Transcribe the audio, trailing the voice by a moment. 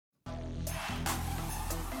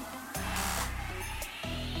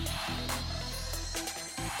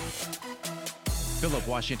Philip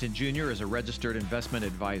Washington Jr. is a registered investment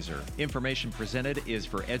advisor. Information presented is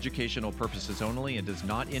for educational purposes only and does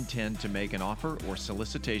not intend to make an offer or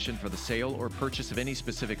solicitation for the sale or purchase of any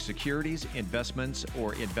specific securities, investments,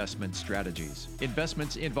 or investment strategies.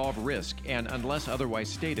 Investments involve risk and, unless otherwise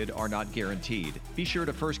stated, are not guaranteed. Be sure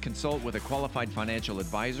to first consult with a qualified financial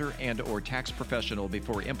advisor and/or tax professional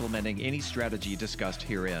before implementing any strategy discussed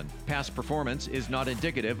herein. Past performance is not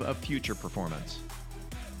indicative of future performance.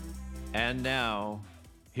 And now,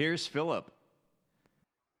 here's Philip.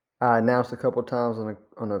 I announced a couple times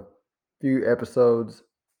on a few episodes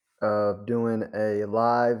of doing a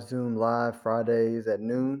live Zoom live Fridays at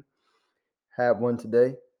noon. Had one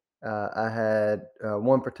today. I had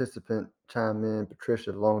one participant chime in,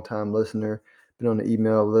 Patricia, longtime listener, been on the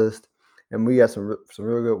email list, and we got some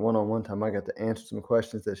real good one-on-one time. I got to answer some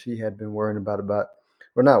questions that she had been worrying about,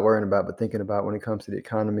 or not worrying about, but thinking about when it comes to the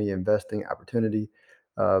economy, investing, opportunity.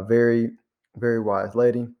 Very, very wise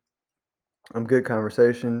lady. Good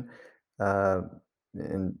conversation. Uh,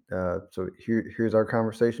 so here's our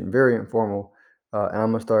conversation. Very informal. And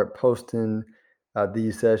I'm gonna start posting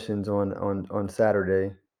these sessions on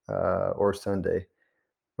Saturday or Sunday,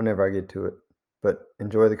 whenever I get to it. But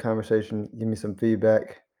enjoy the conversation. Give me some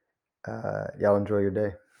feedback. Y'all enjoy your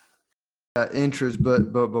day. Interest,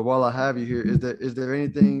 but while I have you here, is there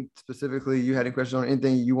anything specifically you had a question on?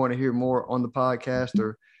 Anything you want to hear more on the podcast,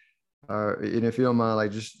 or and if you don't mind,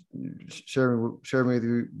 like just share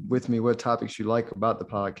with me what topics you like about the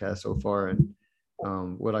podcast so far, and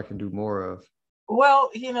what I can do more of. Well,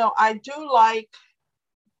 I do like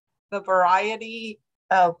the variety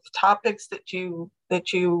of topics that you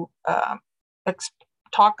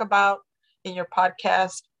talk about in your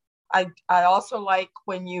podcast. I also like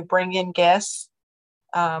when you bring in guests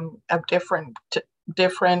of different.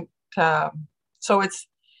 So it's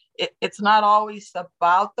not always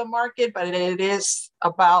about the market, but it is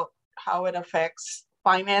about how it affects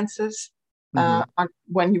finances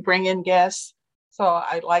when you bring in guests. So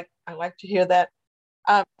I like to hear that.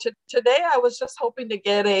 Today I was just hoping to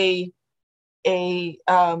get a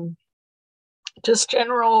just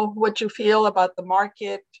general what you feel about the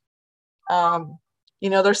market.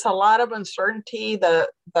 There's a lot of uncertainty. The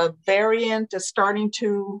variant is starting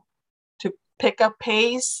to pick up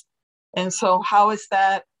pace, and so how is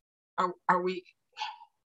that? Are we?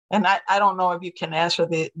 And I don't know if you can answer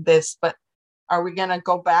this, but are we going to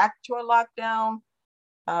go back to a lockdown?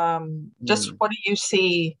 Just what do you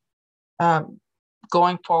see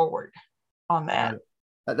going forward on that?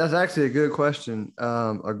 That's actually a good question,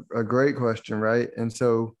 a great question, right? And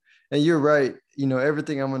you're right.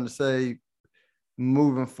 Everything I'm going to say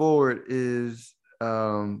moving forward is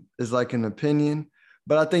like an opinion,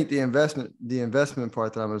 but I think the investment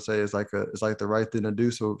part that I'm going to say is like the right thing to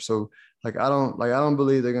do. So like I don't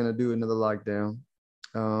believe they're going to do another lockdown,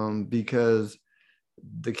 because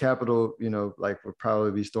the capital, like would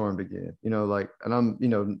probably be stormed again. And I'm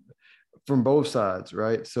from both sides,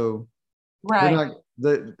 right? So right.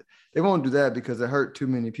 They won't do that because it hurt too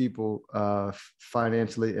many people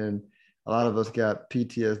financially, and a lot of us got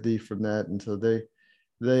PTSD from that, and so they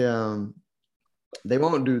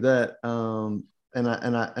won't do that. And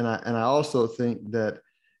I also think that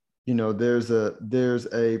there's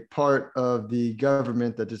a part of the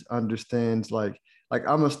government that just understands, like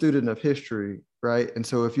I'm a student of history, right? And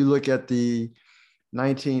so if you look at the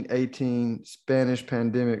 1918 Spanish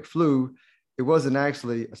pandemic flu, it wasn't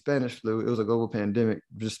actually a Spanish flu. It was a global pandemic.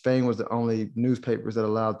 Just Spain was the only newspapers that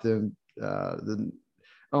allowed them, the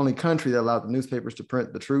only country that allowed the newspapers to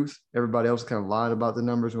print the truth. Everybody else kind of lied about the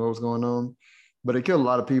numbers and what was going on, but it killed a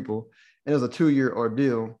lot of people. And it was a 2-year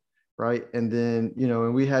ordeal, right? And then,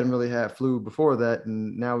 and we hadn't really had flu before that,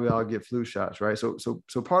 and now we all get flu shots, right? So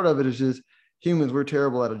part of it is just humans, we're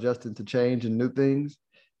terrible at adjusting to change and new things.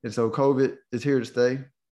 And so COVID is here to stay.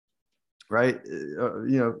 Right.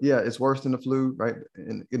 It's worse than the flu, right?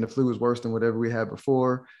 And the flu is worse than whatever we had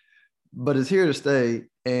before, but it's here to stay.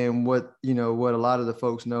 And what a lot of the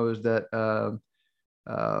folks know is that,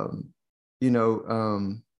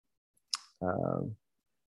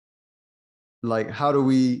 like, how do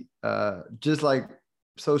we, just like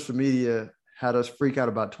social media had us freak out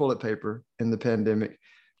about toilet paper in the pandemic,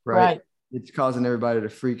 right? It's causing everybody to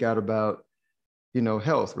freak out about,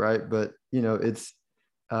 health, right? But, it's,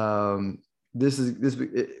 they're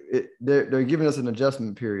giving us an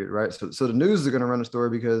adjustment period, right? So the news is going to run a story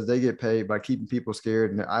because they get paid by keeping people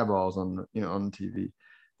scared and their eyeballs on on the TV.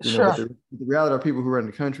 But the reality are people who run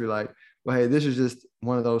the country like, well, hey, this is just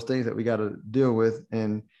one of those things that we got to deal with,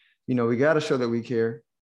 and we got to show that we care,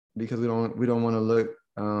 because we don't want to look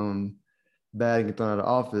bad and get thrown out of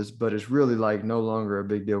office, but it's really like no longer a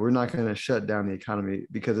big deal. We're not going to shut down the economy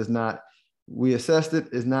because it's not. We assessed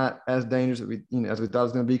it's not as dangerous as we thought it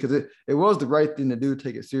was going to be, because it was the right thing to do,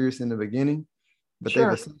 take it serious in the beginning, but they've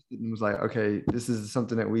Sure. assessed it and was like, okay, this is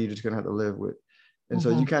something that we just going to have to live with. And so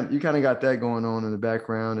Mhm. you kind of got that going on in the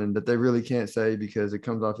background, and that they really can't say because it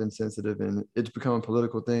comes off insensitive and it's become a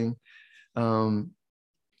political thing. Um,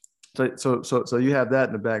 so you have that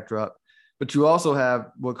in the backdrop, but you also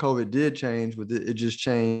have what COVID did change with it. It just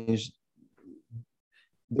changed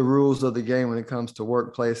the rules of the game when it comes to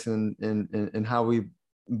workplace and how we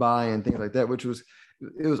buy and things like that, which was,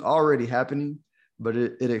 it was already happening, but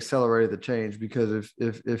it accelerated the change, because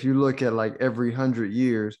if you look at like every 100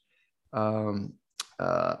 years, um,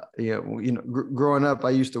 growing up,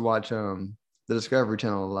 I used to watch the Discovery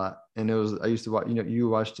Channel a lot, and I used to watch, you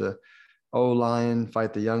watch the old lion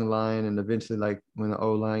fight the young lion, and eventually, like when the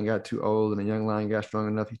old lion got too old and the young lion got strong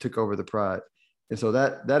enough, he took over the pride. And so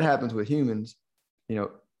that happens with humans,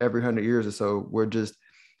 every 100 years or so, where just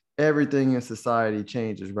everything in society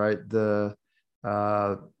changes, right? The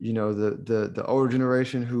older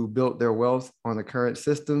generation who built their wealth on the current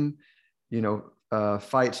system,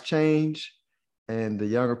 fights change, and the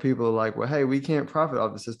younger people are like, well, hey, we can't profit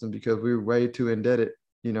off the system because we're way too indebted,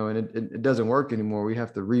 and it doesn't work anymore. We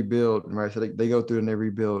have to rebuild, right? So they go through and they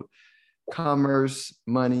rebuild commerce,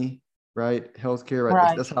 money, right? Healthcare, right?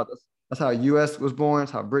 Right. That's how U.S. was born.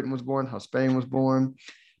 That's how Britain was born. How Spain was born.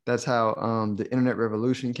 That's how the internet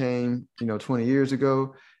revolution came, 20 years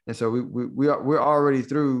ago. And so we're already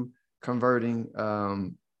through converting,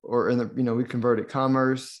 we converted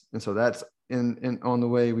commerce, and so that's in on the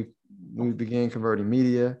way. We began converting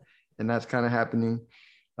media, and that's kind of happening.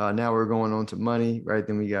 Now we're going on to money, right?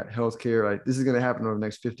 Then we got healthcare. Right, this is going to happen over the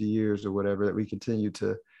next 50 years or whatever, that we continue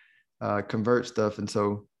to convert stuff. And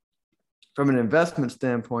so, from an investment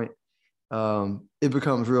standpoint, it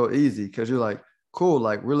becomes real easy, because you're like, cool,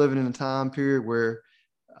 like we're living in a time period where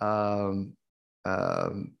um,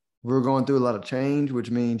 we're going through a lot of change,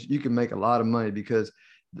 which means you can make a lot of money, because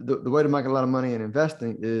the way to make a lot of money in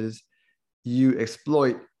investing is you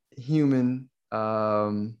exploit human,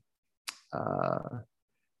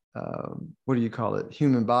 what do you call it?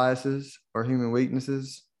 Human biases or human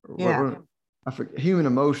weaknesses. Yeah. I forget, human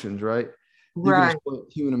emotions, right? You can Right.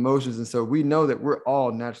 exploit human emotions. And so we know that we're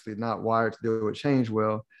all naturally not wired to deal with change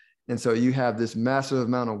well. And so you have this massive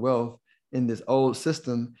amount of wealth in this old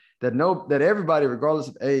system that everybody, regardless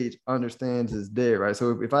of age, understands is dead, right?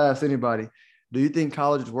 So if I ask anybody, do you think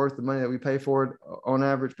college is worth the money that we pay for it on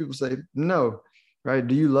average? People say no, right?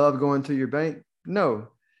 Do you love going to your bank? No.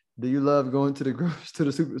 Do you love going to the groups, to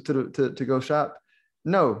the super, to go shop?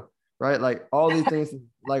 No, right? Like all these things,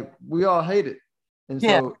 like we all hate it. And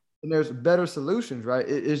Yeah. so, and there's better solutions, right?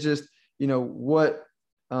 It's just, what,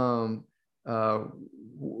 um,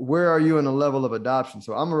 where are you in the level of adoption?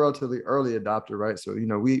 So I'm a relatively early adopter, right? So,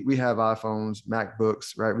 we have iPhones,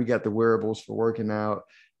 MacBooks, right? We got the wearables for working out.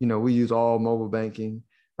 We use all mobile banking,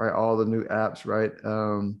 right? All the new apps, right?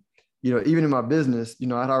 Even in my business,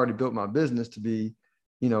 I'd already built my business to be,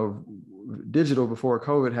 digital before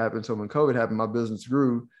COVID happened. So when COVID happened, my business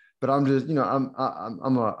grew. But I'm just, I'm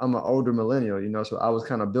an older millennial, so I was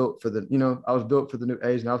kind of built for I was built for the new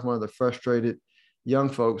age, and I was one of the frustrated young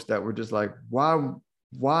folks that were just like, why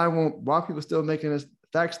are people still making us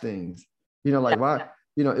fax things? Like why,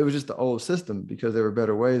 it was just the old system, because there were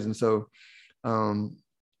better ways. And so, and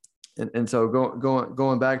so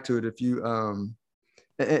going back to it, if you, and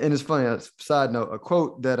it's funny, a side note, a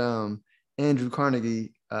quote that Andrew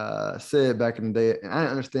Carnegie said back in the day, and I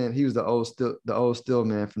understand he was the old steel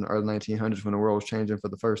man from the early 1900s when the world was changing for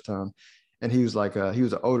the first time. And he was like, he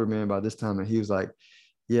was an older man by this time, and he was like,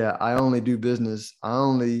 yeah, I only do business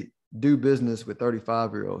with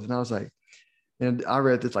 35-year-olds. And I was like, and I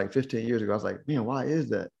read this like 15 years ago. I was like, man, why is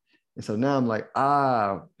that? And so now I'm like,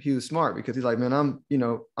 he was smart, because he's like, man, I'm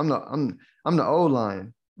the old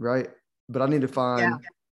lion, right? But I need to find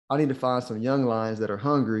some young lions that are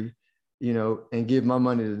hungry, and give my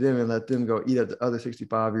money to them and let them go eat at the other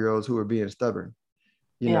 65-year-olds who are being stubborn,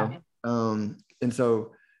 Yeah. And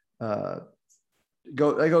so that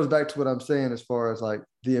goes back to what I'm saying, as far as like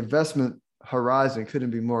the investment horizon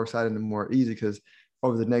couldn't be more exciting and more easy, because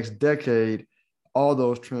over the next decade, all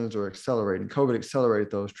those trends are accelerating. COVID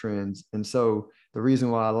accelerated those trends. And so the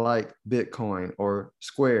reason why I like Bitcoin or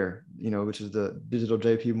Square, which is the digital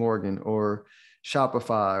JP Morgan, or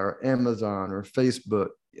Shopify or Amazon or Facebook,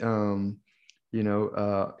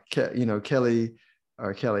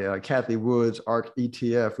 Kathy Woods, ARK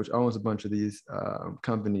ETF, which owns a bunch of these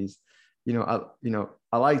companies. I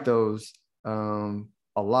like those a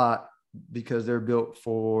lot, because they're built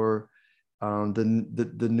for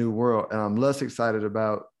the new world. And I'm less excited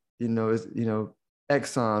about,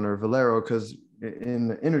 Exxon or Valero, because in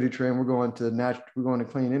the energy trend, we're going to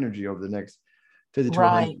clean energy over the next 50 to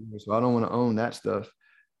 100 Right. years. So I don't want to own that stuff.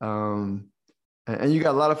 And you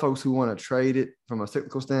got a lot of folks who want to trade it from a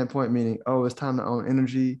cyclical standpoint, meaning, oh, it's time to own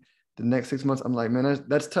energy the next 6 months. I'm like, man,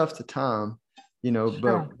 that's tough to time,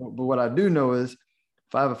 Sure. but what I do know is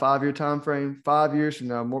if I have a 5-year time frame, 5 years from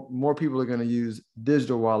now, more people are going to use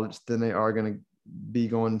digital wallets than they are going to be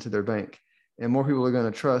going into their bank. And more people are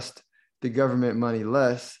going to trust the government money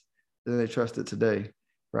less than they trust it today.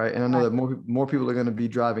 Right. And I know that more people are going to be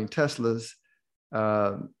driving Teslas,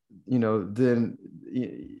 than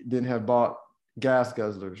have bought gas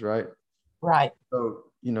guzzlers. Right. Right. So,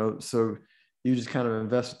 so you just kind of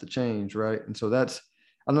invest with the change. Right. And so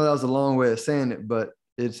I know that was a long way of saying it, but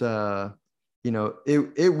it's,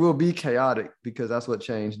 it will be chaotic because that's what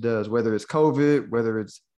change does, whether it's COVID, whether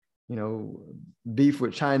it's, beef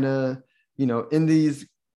with China, in these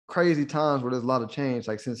crazy times where there's a lot of change,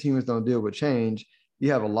 like since humans don't deal with change,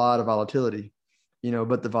 you have a lot of volatility,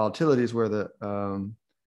 but the volatility is where the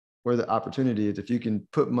opportunity is. If you can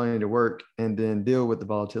put money to work and then deal with the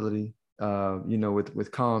volatility,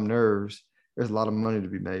 with calm nerves, there's a lot of money to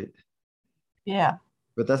be made. Yeah.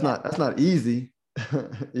 But that's not easy.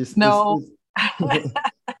 No.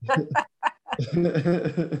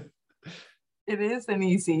 It isn't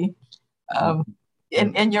easy.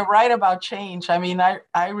 And you're right about change. I mean,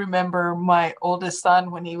 I remember my oldest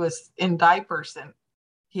son when he was in diapers and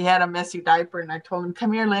he had a messy diaper, and I told him,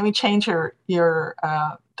 "Come here, let me change your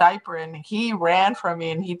diaper." And he ran from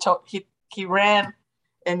me, and he ran,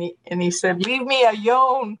 and he said, "Leave me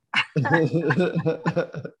alone."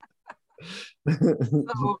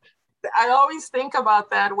 So I always think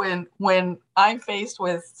about that when I'm faced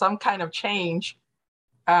with some kind of change,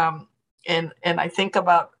 and I think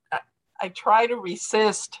about, I try to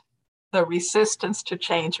resist the resistance to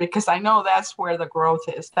change, because I know that's where the growth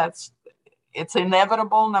is. It's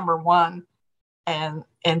inevitable, number one, and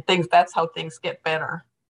that's how things get better.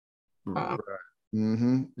 Right.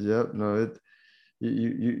 Mm-hmm. Yep. No,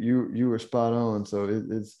 you were spot on. So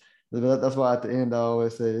that's why at the end I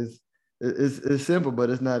always say it's simple, but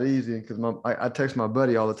it's not easy, because I text my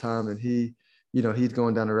buddy all the time, and he's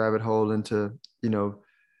going down the rabbit hole into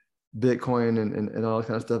Bitcoin and all that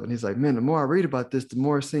kind of stuff. And he's like, man, the more I read about this, the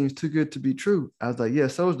more it seems too good to be true. I was like, yeah,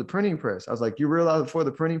 so is the printing press. I was like, you realize before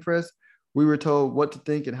the printing press, we were told what to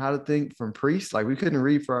think and how to think from priests. Like we couldn't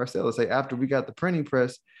read for ourselves. Like after we got the printing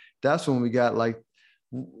press, that's when we got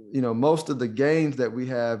most of the gains that we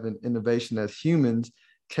have in innovation as humans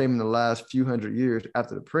came in the last few hundred years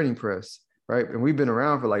after the printing press, right? And we've been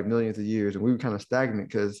around for like millions of years, and we were kind of stagnant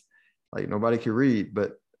because like nobody could read,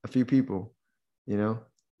 but a few people,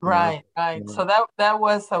 Right. So that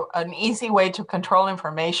was an easy way to control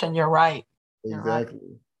information. You're right. Exactly.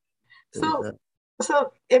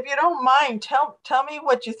 So if you don't mind, tell me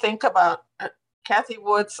what you think about Cathie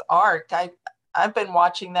Wood's ARK. I've been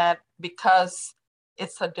watching that because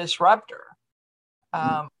it's a disruptor,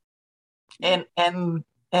 and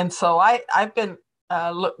so I've been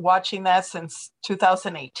watching that since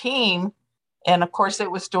 2018, and of course it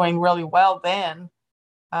was doing really well then.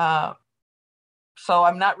 So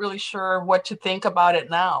I'm not really sure what to think about it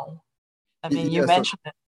now. I mean, you mentioned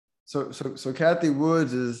it. So Cathie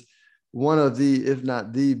Woods is one of the, if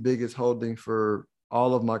not the biggest holding for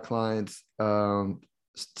all of my clients'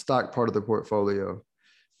 stock part of the portfolio.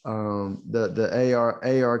 The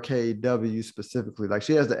ARKW specifically, like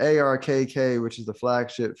she has the ARKK, which is the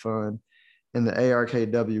flagship fund, and the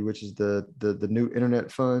ARKW, which is the new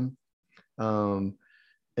internet fund.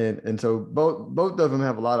 And so both of them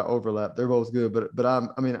have a lot of overlap. They're both good, but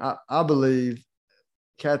I believe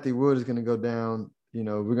Cathie Wood is going to go down. We're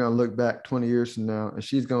going to look back 20 years from now, and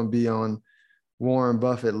she's going to be on Warren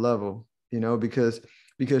Buffett level.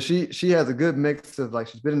 Because she has a good mix of, like,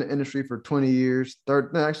 she's been in the industry for 20 years, 30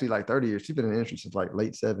 years. She's been in the industry since like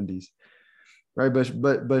late 70s, right?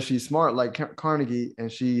 But she's smart like Carnegie, and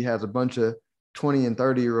she has a bunch of 20 and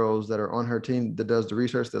 30-year-olds that are on her team that does the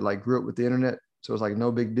research, that like grew up with the internet. So it's like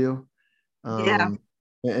no big deal. Yeah.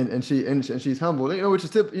 And she's humble, which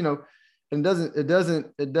is and it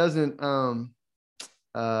doesn't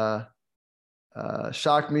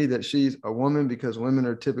shock me that she's a woman, because women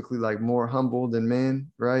are typically like more humble than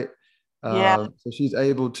men, right? Yeah. So she's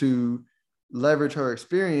able to leverage her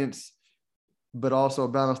experience, but also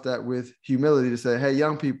balance that with humility to say, hey,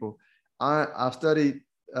 young people, I've studied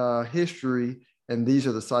history, and these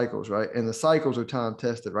are the cycles, right? And the cycles are time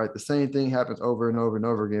tested, right? The same thing happens over and over and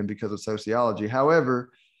over again because of sociology.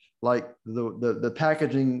 However, like the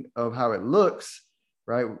packaging of how it looks,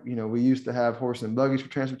 right? You know, we used to have horse and buggies for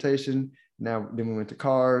transportation. Now, then we went to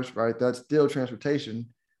cars, right? That's still transportation,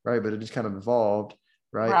 right? But it just kind of evolved,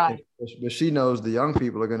 right? Right. But she knows the young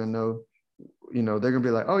people are going to know, you know, they're going to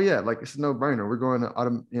be like, oh yeah, like it's a no brainer. We're going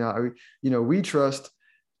to, we trust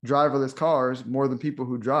driverless cars more than people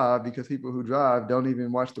who drive, because people who drive don't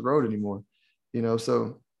even watch the road anymore, you know?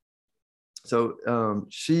 So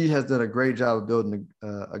she has done a great job of building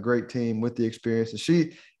a great team with the experience.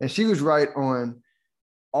 And she was right on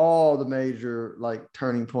all the major like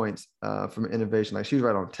turning points from innovation. Like she's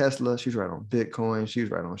right on Tesla, she's right on Bitcoin, she's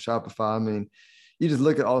right on Shopify. I mean, you just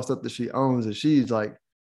look at all the stuff that she owns, and she's like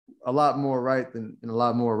a lot more right than and a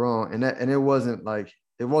lot more wrong. And it wasn't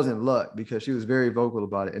luck, because she was very vocal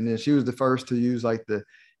about it. And then she was the first to use like the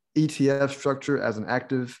ETF structure as an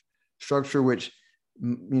active structure, which,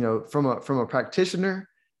 you know, from a practitioner,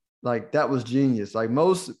 like that was genius. Like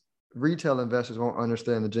most retail investors won't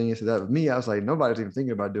understand the genius of that. With me, I was like, nobody's even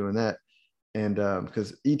thinking about doing that. And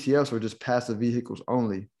because ETFs were just passive vehicles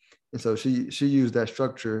only. And so she used that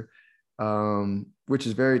structure, which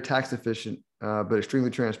is very tax efficient, but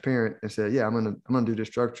extremely transparent, and said, yeah, I'm gonna do this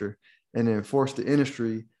structure, and then force the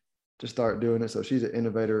industry to start doing it. So she's an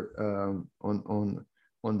innovator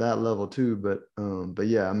on that level too. But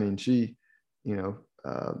yeah, I mean, she, you know,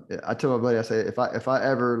 I tell my buddy, I say, if I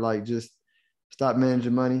ever like just stopped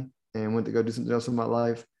managing money and went to go do something else in my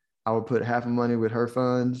life, I would put half of money with her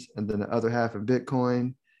funds and then the other half in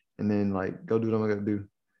Bitcoin, and then like go do what I'm gonna do.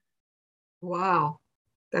 Wow.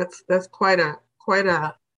 That's quite a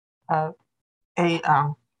uh,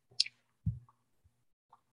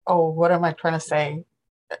 oh, what am I trying to say?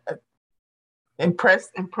 Uh,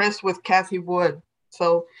 impressed with Kathy Wood.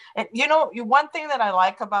 So, and you know, one thing that I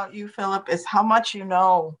like about you, Philip, is how much you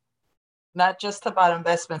know, not just about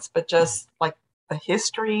investments, but just like the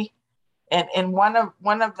history. And one of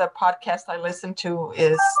the podcasts I listen to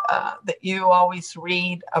is that you always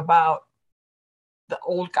read about the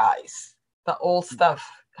old guys, the old stuff,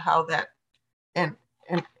 how that and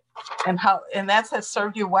and and how and that has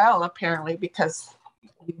served you well apparently, because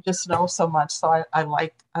you just know so much. So I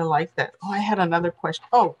like that. Oh, I had another question.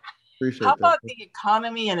 Oh, how Appreciate that. about the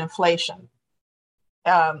economy and inflation?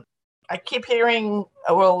 Um, I keep hearing,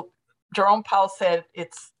 well, Jerome Powell said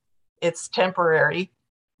it's temporary,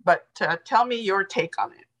 but tell me your take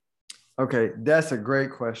on it. Okay, that's a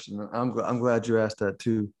great question. I'm glad you asked that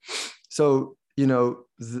too. So, you know,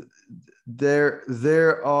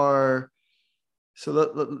 there are. So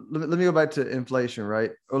let me go back to inflation,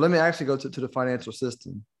 right? Or let me actually go to the financial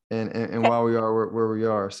system and why we are where we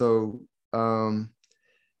are. So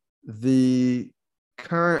the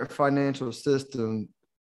current financial system,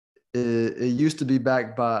 it used to be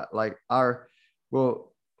backed by like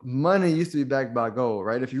money used to be backed by gold,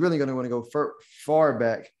 right? If you're really going to want to go far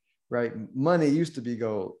back, right? Money used to be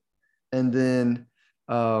gold. And then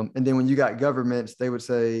when you got governments, they would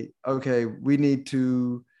say, okay, we need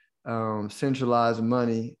to centralize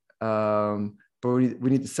money, but we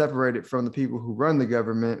need to separate it from the people who run the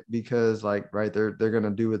government, because like, right, they're going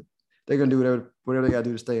to do it. They're going to do whatever they got to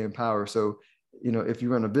do to stay in power. So, you know, if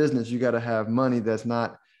you run a business, you got to have money that's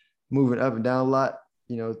not moving up and down a lot,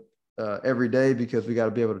 you know, every day, because we got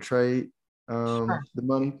to be able to trade Sure. the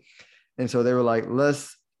money. And so they were like,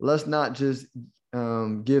 let's not just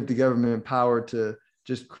give the government power to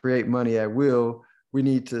just create money at will. We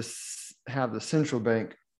need to have the central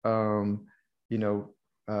bank, manage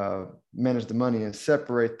the money and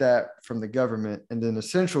separate that from the government. And then the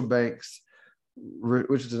central banks,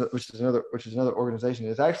 which is another organization.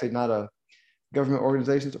 It's actually not a government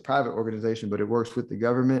organization; it's a private organization, but it works with the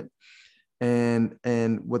government. And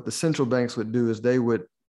what the central banks would do is they would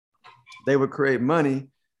create money,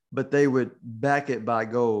 but they would back it by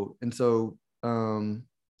gold. And so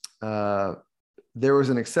there was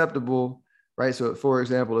an acceptable, right? So for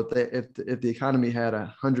example, if the economy had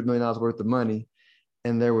 $100 million worth of money,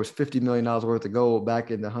 and there was $50 million worth of gold back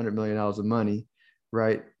in the $100 million of money,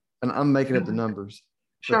 right? And I'm making up the numbers,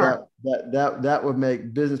 Sure. but that would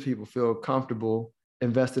make business people feel comfortable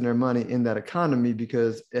investing their money in that economy,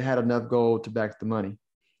 because it had enough gold to back the money,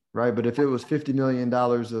 right? But if it was $50 million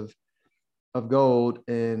of gold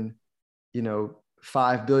and, you know,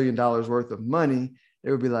 $5 billion worth of money,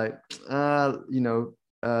 it would be like,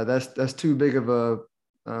 that's too big of a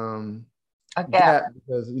gap. gap,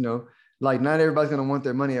 because, you know, like not everybody's going to want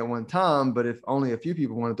their money at one time, but if only a few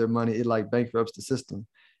people wanted their money, it like bankrupts the system.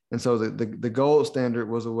 And so the gold standard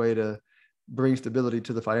was a way to bring stability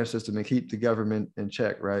to the financial system and keep the government in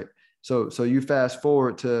check, right? So you fast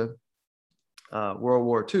forward to World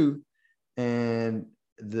War II, and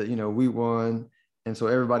we won, and so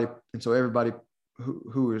everybody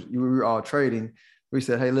we were all trading. we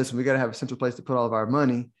said, hey, listen, we got to have a central place to put all of our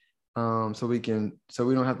money, so we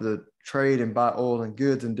don't have to trade and buy oil and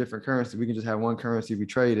goods in different currencies. We can just have one currency we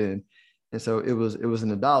trade in. And so it was in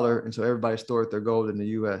the dollar, and so everybody stored their gold in the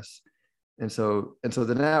U.S. And so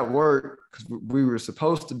then that worked because we were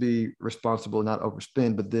supposed to be responsible, not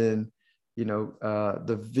overspend. But then,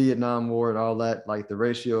 the Vietnam War and all that, like the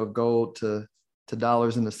ratio of gold to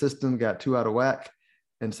dollars in the system got too out of whack.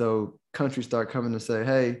 And so countries start coming to say,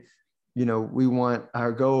 hey, we want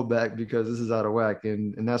our gold back because this is out of whack.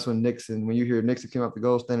 And that's when when you hear Nixon came up the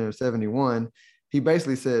gold standard in 71, he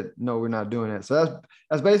basically said, no, we're not doing that. So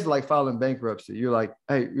that's basically like filing bankruptcy. You're like,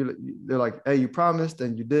 hey, they're like, hey, you promised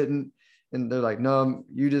and you didn't. And they're like, no,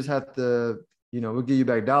 you just have to, we'll give you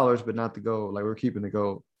back dollars, but not the gold. Like, we're keeping the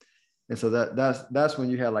gold. And so that's when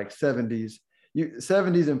you had like 70s.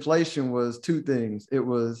 70s inflation was two things. It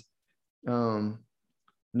was no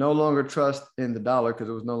longer trust in the dollar because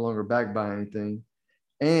it was no longer backed by anything.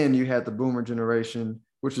 And you had the boomer generation,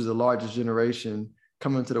 which is the largest generation,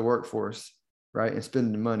 coming to the workforce, right, and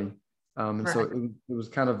spending money. And right. So it was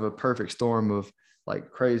kind of a perfect storm of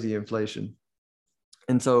like crazy inflation.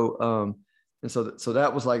 And so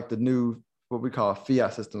that was like the new, what we call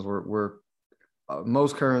fiat systems, where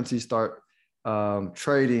most currencies start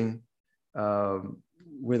trading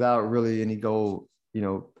without really any gold,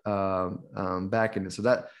 backing it. So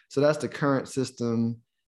that's the current system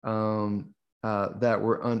that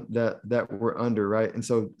we're under, right? And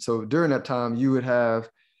so during that time, you would have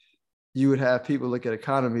people look at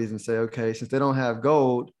economies and say, okay, since they don't have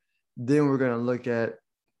gold, then we're going to look at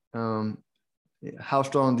how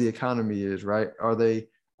strong the economy is, right? Are they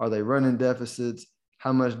running deficits?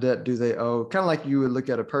 How much debt do they owe? Kind of like you would look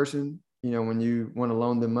at a person, when you want to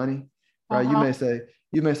loan them money, right? Uh-huh.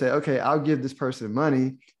 You may say, okay, I'll give this person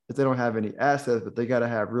money if they don't have any assets, but they got to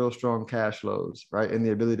have real strong cash flows, right? And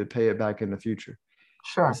the ability to pay it back in the future.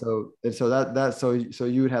 Sure. And so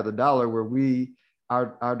you would have the dollar where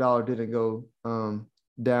our dollar didn't go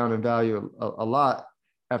down in value a lot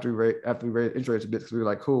after we raised interest rates a bit, because we were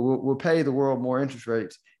like, cool, we'll pay the world more interest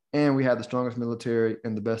rates, and we had the strongest military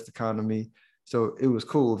and the best economy. So it was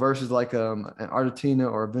cool versus like an Argentina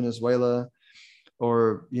or Venezuela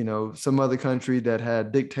or, some other country that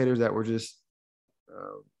had dictators that were just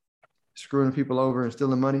screwing people over and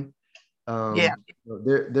stealing money.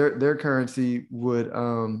 Their currency would,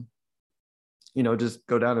 just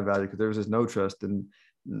go down in value because there was just no trust. And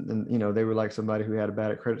they were like somebody who had a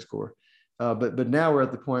bad credit score. But now we're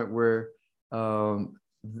at the point where the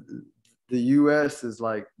U.S. is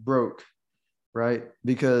like broke, right?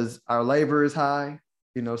 Because our labor is high,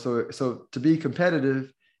 so to be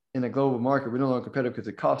competitive in a global market, we're no longer competitive because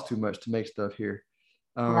it costs too much to make stuff here.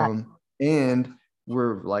 Right. And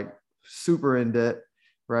we're like super in debt,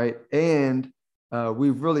 right? And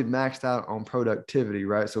we've really maxed out on productivity,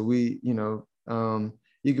 right? So we, you can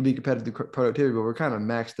be competitive with productivity, but we're kind of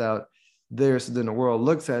maxed out there. So then the world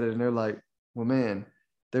looks at it and they're like, well, man,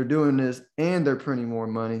 they're doing this and they're printing more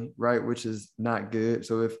money, right? Which is not good.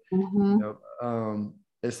 So if, and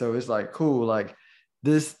so it's like, cool, like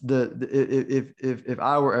this, if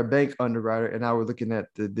I were a bank underwriter and I were looking at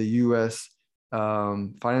the U.S.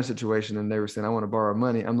 Financial situation and they were saying, I want to borrow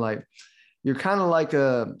money, I'm like, you're kind of like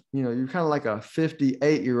a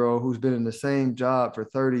 58-year-old who's been in the same job for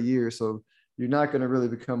 30 years. So you're not going to really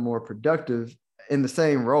become more productive in the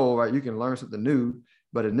same role, right? You can learn something new,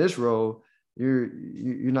 but in this role, you're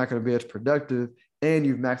not going to be as productive, and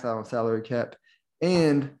you've maxed out on salary cap,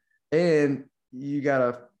 and you got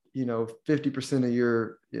a 50% of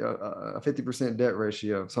your 50% debt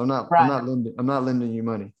ratio. So I'm not lending you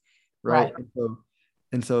money, right?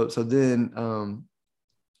 And so then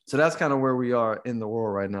so that's kind of where we are in the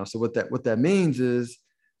world right now. So what that means is,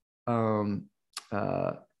 and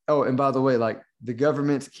by the way, like the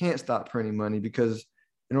governments can't stop printing money because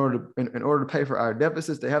in order to pay for our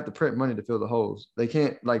deficits, they have to print money to fill the holes. They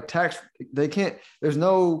can't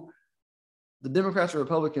the Democrats or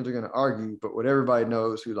Republicans are going to argue, but what everybody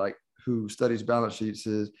knows who studies balance sheets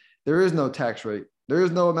is there is no tax rate. There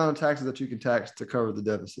is no amount of taxes that you can tax to cover the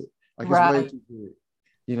deficit. Like it's way too big,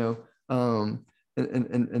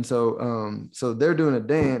 and so they're doing a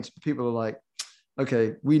dance. People are like,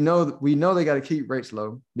 okay, we know they got to keep rates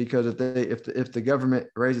low because if the government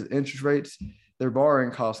raises interest rates, their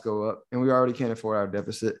borrowing costs go up, and we already can't afford our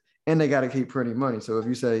deficit, and they got to keep printing money. So if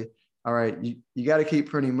you say, all right, you got to keep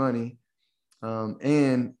printing money,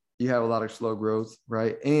 and you have a lot of slow growth,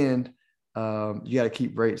 right, and you got to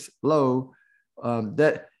keep rates low,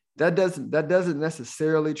 that doesn't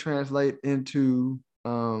necessarily translate into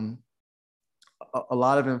a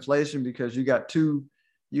lot of inflation because you have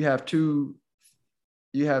two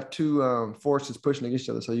two forces pushing against each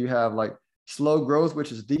other. So you have like slow growth,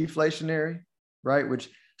 which is deflationary, right? Which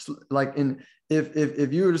like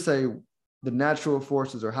if you were to say the natural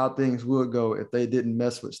forces or how things would go if they didn't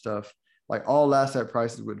mess with stuff, like all asset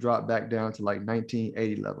prices would drop back down to like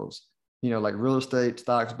 1980 levels, like real estate,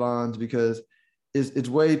 stocks, bonds, because it's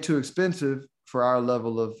way too expensive for our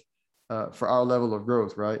level of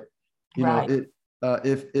growth, right? Right.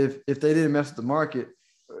 If they didn't mess with the market,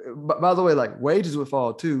 by the way, like wages would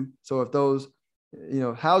fall too. So if those,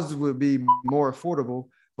 houses would be more affordable,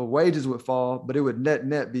 but wages would fall, but it would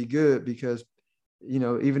net be good because,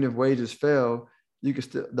 even if wages fell, you could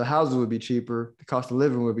still, the houses would be cheaper, the cost of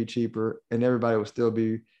living would be cheaper, and everybody would still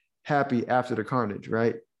be happy after the carnage,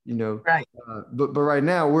 right? Right. But right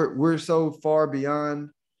now we're so far beyond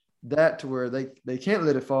that to where they can't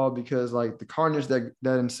let it fall because like the carnage that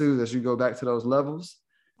ensues as you go back to those levels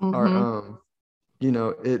are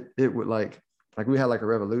it would like we had like a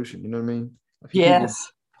revolution, you know what I mean? Like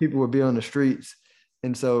Yes. people would be on the streets,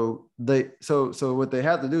 and so what they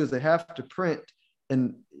have to do is they have to print,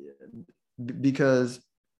 and because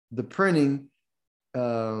the printing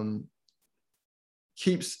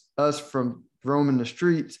keeps us from roaming the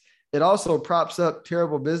streets. It also props up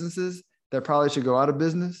terrible businesses that probably should go out of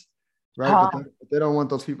business, right? Huh. But they don't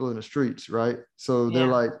want those people in the streets, right? So they're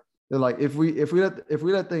Yeah. like if we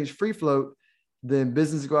let things free float, then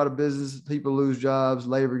businesses go out of business, people lose jobs,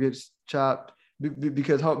 labor gets chopped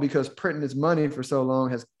because printing its money for so long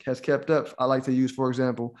has kept up. I like to use, for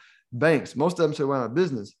example, banks. Most of them should went out of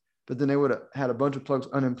business, but then they would have had a bunch of folks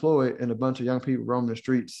unemployed and a bunch of young people roaming the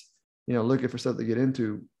streets, looking for stuff to get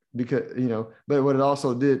into. Because but what it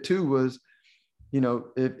also did too was,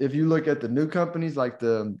 if you look at the new companies like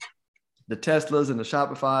the Teslas and the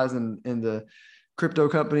Shopify's and the crypto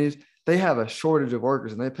companies, they have a shortage of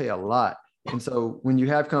workers and they pay a lot. And so when you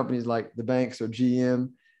have companies like the banks or GM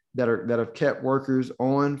that have kept workers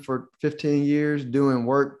on for 15 years doing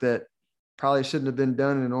work that probably shouldn't have been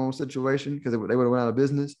done in a normal situation because they would have went out of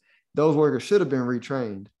business, those workers should have been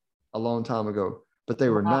retrained a long time ago, but they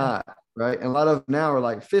were not, right? And a lot of them now are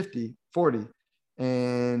like 50, 40.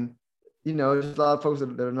 And, there's a lot of folks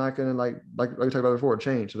that are not going to like we talked about before,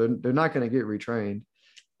 change. So they're not going to get retrained.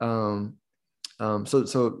 So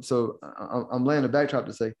I'm laying a backdrop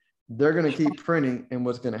to say they're going to keep printing. And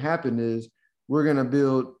what's going to happen is we're going to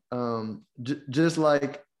build just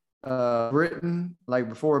like Britain, like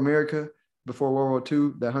before America, before World War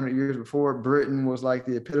II, that 100 years before, Britain was like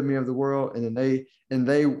the epitome of the world. And then they in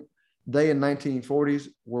 1940s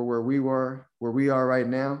were where we are right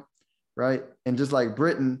now, right? And just like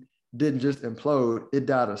Britain didn't just implode, it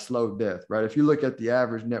died a slow death, right? If you look at the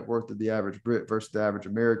average net worth of the average Brit versus the average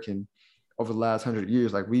American over the last 100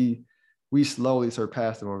 years, like we slowly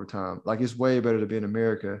surpassed them over time. Like it's way better to be in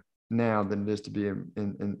America now than it is to be in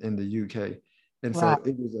the UK. And so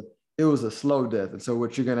it was a slow death. And so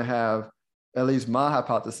what you're going to have, at least my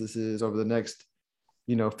hypothesis is over the next,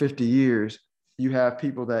 50 years, you have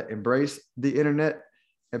people that embrace the internet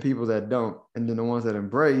and people that don't. And then the ones that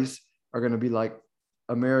embrace are going to be like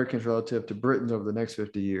Americans relative to Britons over the next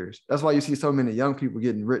 50 years. That's why you see so many young people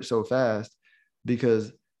getting rich so fast,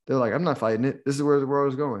 because they're like, I'm not fighting it. This is where the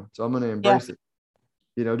world is going. So I'm going to embrace it.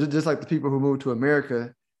 Just like the people who moved to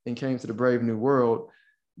America and came to the brave new world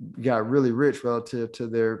got really rich relative to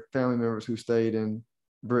their family members who stayed in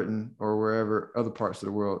Britain or wherever other parts of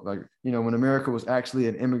the world. Like, when America was actually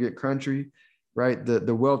an immigrant country, right?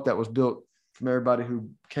 The wealth that was built from everybody who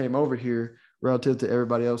came over here relative to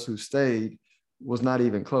everybody else who stayed was not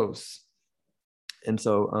even close. And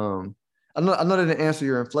so I know that didn't answer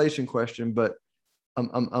your inflation question, but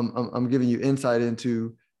I'm giving you insight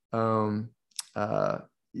into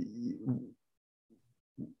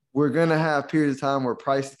we're gonna have periods of time where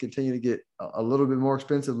prices continue to get a little bit more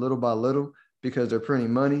expensive, little by little, because they're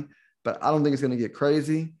printing money. But I don't think it's gonna get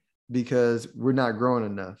crazy because we're not growing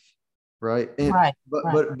enough, right? And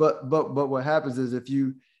but what happens is if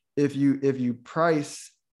you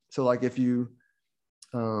price, so like if you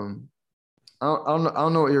I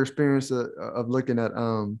don't know what your experience of looking at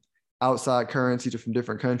outside currencies from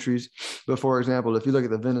different countries, but for example, if you look at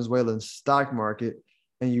the Venezuelan stock market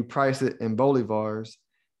and you price it in bolivars,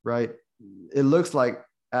 right, it looks like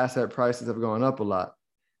asset prices have gone up a lot,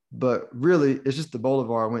 but really it's just the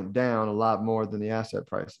bolivar went down a lot more than the asset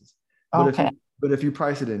prices. But if you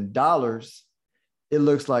price it in dollars, it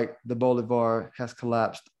looks like the bolivar has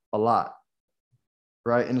collapsed a lot,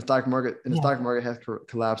 right? And the stock market has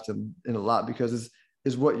collapsed in a lot because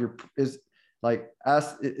it's what you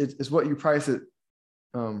price it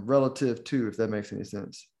relative to, if that makes any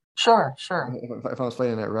sense. Sure, sure. if I'm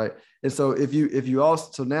explaining that right. And so if you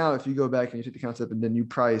also, so now if you go back and you take the concept and then you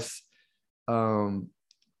price,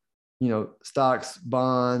 stocks,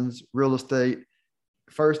 bonds, real estate,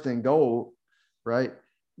 first and gold, right?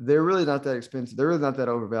 They're really not that expensive. They're really not that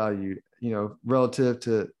overvalued, relative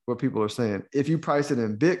to what people are saying. If you price it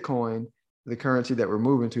in Bitcoin, the currency that we're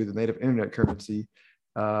moving to, the native internet currency,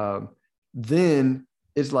 then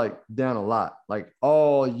it's like down a lot. Like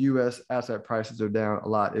all US asset prices are down a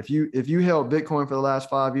lot. If you held Bitcoin for the last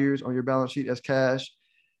 5 years on your balance sheet as cash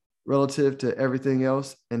relative to everything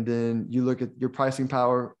else, and then you look at your pricing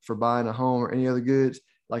power for buying a home or any other goods,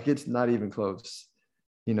 like it's not even close.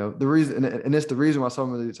 The reason, and it's the reason why so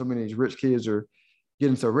many of these rich kids are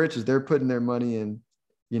getting so rich is they're putting their money in,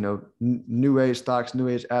 new age stocks, new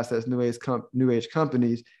age assets, new age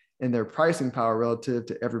companies, and their pricing power relative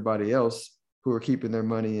to everybody else who are keeping their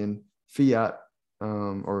money in fiat,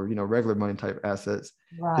 or regular money type assets,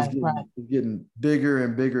 Right, right. is getting bigger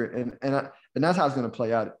and bigger, and that's how it's going to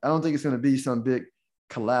play out. I don't think it's going to be some big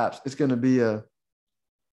collapse. It's going to be a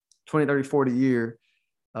 20, 30, 40 year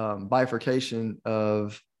bifurcation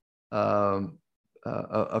of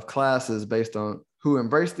classes based on who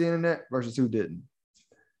embraced the internet versus who didn't.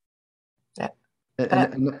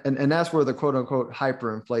 And that's where the quote unquote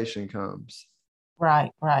hyperinflation comes.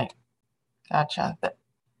 Right, right. Gotcha.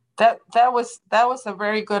 That was a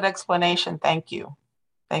very good explanation. Thank you.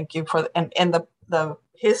 Thank you for and the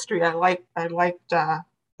history. I liked the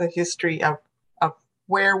history of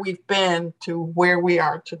where we've been to where we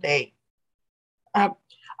are today. I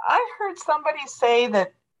heard somebody say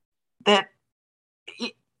that the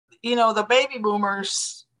baby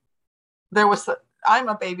boomers. I'm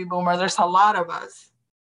a baby boomer. There's a lot of us,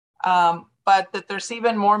 but that there's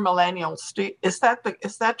even more millennials. Is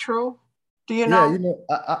that true? Do you know? Yeah,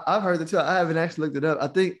 I've heard that too. I haven't actually looked it up. I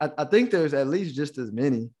think there's at least just as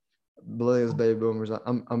many millennials, baby boomers.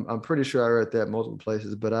 I'm pretty sure I read that multiple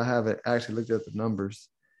places, but I haven't actually looked at the numbers.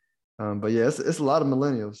 But yeah, it's a lot of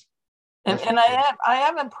millennials. And I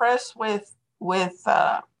am impressed with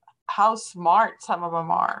how smart some of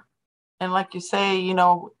them are, and like you say,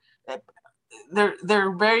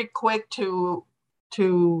 they're very quick to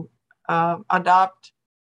adopt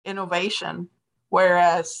innovation,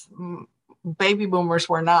 whereas baby boomers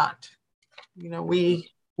were not. We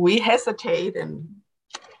hesitate and.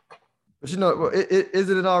 But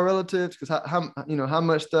isn't it all relative? Because how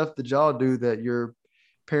much stuff did y'all do that your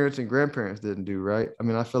parents and grandparents didn't do, right? I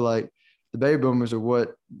mean, I feel like the baby boomers are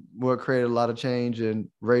what created a lot of change in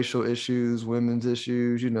racial issues, women's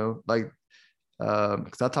issues, because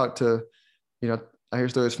I talked to, I hear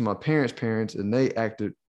stories from my parents, and they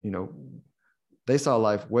acted, they saw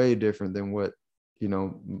life way different than what,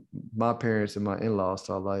 my parents and my in-laws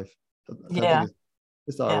saw life. So yeah. I think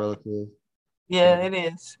it's all relative. Yeah, it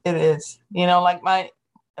is. It is. Like my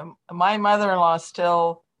mother-in-law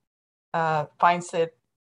still finds it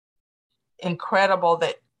incredible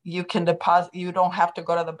that you can deposit. You don't have to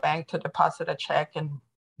go to the bank to deposit a check, and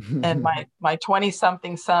my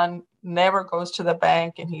 20-something son never goes to the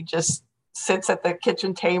bank, and he just sits at the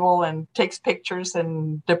kitchen table and takes pictures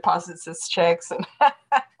and deposits his checks, and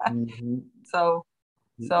mm-hmm. So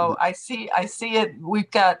I see it. We've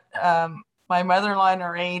got my mother-in-law in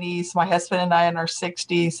her 80s, my husband and I in our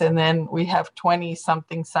 60s, and then we have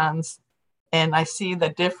 20-something sons. And I see the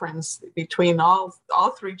difference between all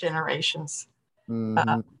three generations.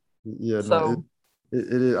 Mm-hmm.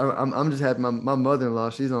 It is. I'm just happy. My mother-in-law,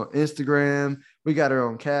 she's on Instagram. We got her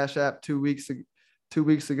on Cash App 2 weeks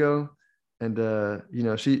ago, and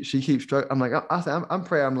she keeps struggling. I'm like, I'm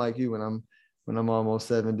praying I'm like you when I'm almost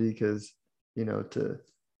 70, because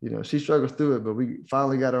she struggles through it, but we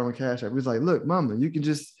finally got her on Cash App. We was like, look, mama, you can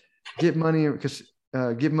just get money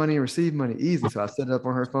and receive money easy. So I set it up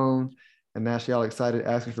on her phone, and now she all excited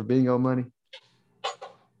asking for bingo money.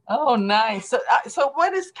 Oh, nice. So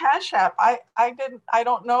what is Cash App? I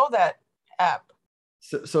don't know that app.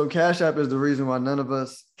 So Cash App is the reason why none of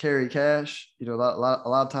us carry cash. A lot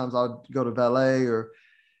of times I'll go to valet, or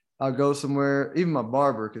I'll go somewhere, even my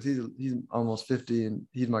barber, because he's almost 50 and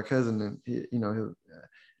he's my cousin, and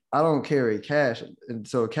I don't carry cash. And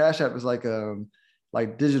so Cash App is like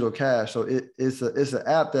digital cash. So it's an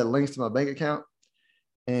app that links to my bank account,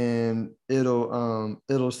 and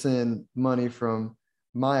it'll send money from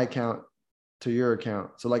my account to your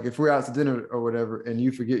account. So like if we're out to dinner or whatever, and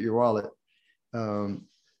you forget your wallet,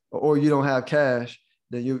 or you don't have cash,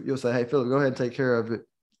 then you'll say, hey, Philip, go ahead and take care of it.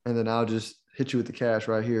 And then I'll just hit you with the cash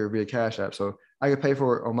right here via Cash App. So I can pay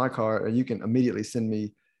for it on my card, and you can immediately send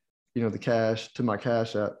me, the cash to my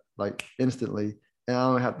Cash App, like instantly. And I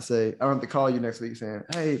don't have to call you next week saying,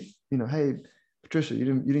 hey, Patricia, you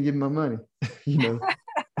didn't give me my money. You know.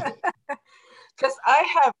 Because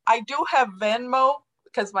I do have Venmo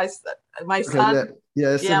because my Okay, son, it's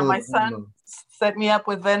yeah, similar my to son Venmo. set me up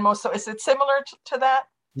with Venmo. So is it similar to that?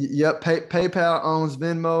 Yep, PayPal owns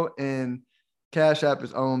Venmo, and Cash App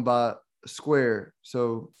is owned by Square.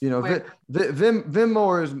 So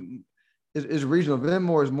Venmo is regional.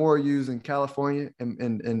 Venmo is more used in California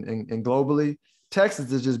and globally.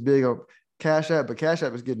 Texas is just big on Cash App, but Cash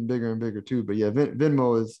App is getting bigger and bigger too. But yeah,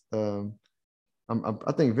 Venmo is.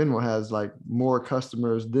 I think Venmo has like more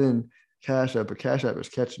customers than Cash App, but Cash App is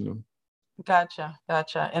catching them. Gotcha.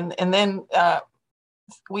 And then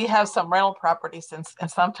we have some rental properties, and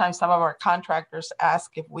sometimes some of our contractors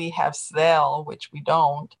ask if we have Zelle, which we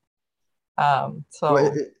don't. Well, So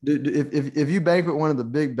if you bank with one of the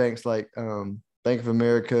big banks like Bank of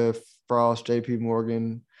America, Frost, J.P.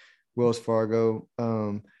 Morgan, Wells Fargo,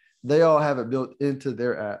 they all have it built into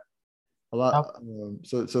their app. A lot.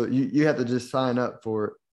 So you have to just sign up for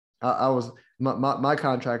it. I was my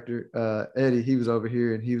contractor, Eddie. He was over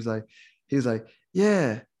here, and he was like,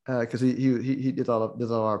 yeah, because he did all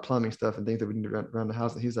our plumbing stuff and things that we need to run around the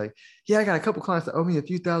house. And he was like, yeah, I got a couple clients that owe me a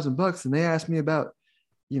few $1,000, and they asked me about,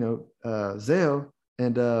 Zelle,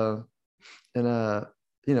 and I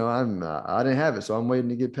didn't have it, so I'm waiting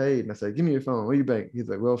to get paid. And I said, give me your phone. Where you bank? He's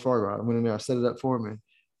like, Wells Fargo. I went in there, I set it up for him, and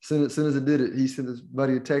as soon as it did it, he sent his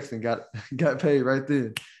buddy a text and got paid right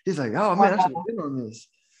then. He's like, oh man, I should have been on this.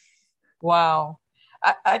 Wow.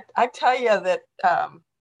 I tell you that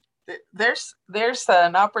there's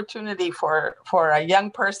an opportunity for a young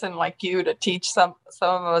person like you to teach some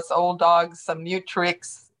of us old dogs some new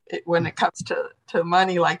tricks when it comes to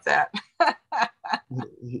money like that.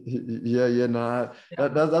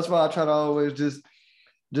 That's why I try to always just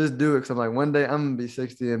do it, because I'm like, one day I'm gonna be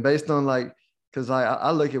 60, and based on like, because I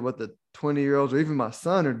look at what the 20-year-olds or even my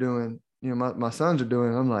son are doing, my sons are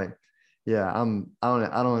doing, I'm like, yeah, I'm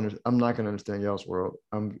not gonna understand y'all's world.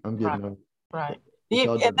 I'm getting up. Right.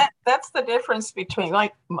 And that's the difference between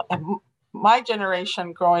like my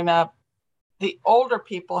generation growing up. The older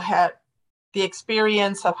people had the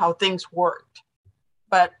experience of how things worked,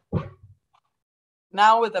 but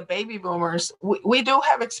now with the baby boomers, we do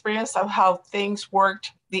have experience of how things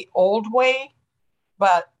worked the old way,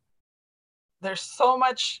 but there's so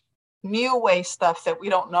much new way stuff that we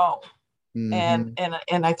don't know. Mm-hmm.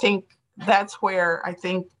 And I think that's where I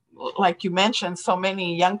think, like you mentioned, so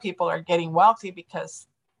many young people are getting wealthy because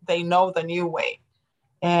they know the new way.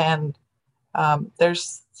 And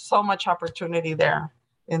there's so much opportunity there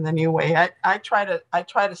in the new way. I try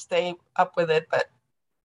to stay up with it, but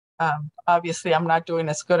obviously I'm not doing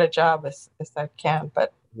as good a job as I can.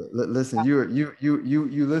 But listen, you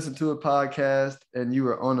listen to a podcast and you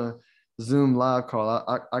were on a Zoom live call.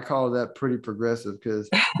 I call that pretty progressive, because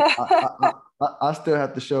I still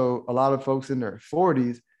have to show a lot of folks in their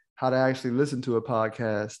 40s how to actually listen to a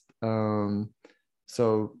podcast.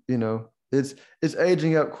 So it's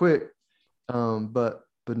aging up quick. But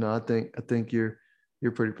no, I think you're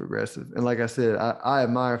pretty progressive. And like I said, I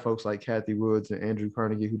admire folks like Kathy Woods and Andrew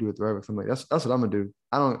Carnegie who do it the right way. I'm like, that's what I'm gonna do.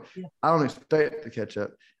 I don't expect to catch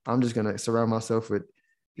up. I'm just gonna surround myself with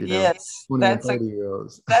 20 and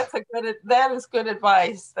 30-year-olds. That is good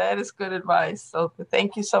advice. That is good advice. So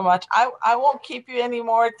thank you so much. I won't keep you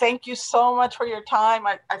anymore. Thank you so much for your time.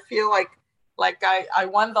 I feel like I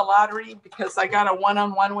won the lottery because I got a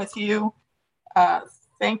one-on-one with you.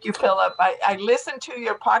 Thank you, Philip. I listen to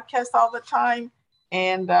your podcast all the time,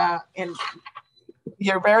 and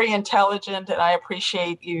you're very intelligent, and I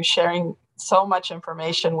appreciate you sharing so much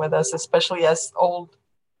information with us, especially as old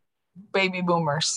baby boomers.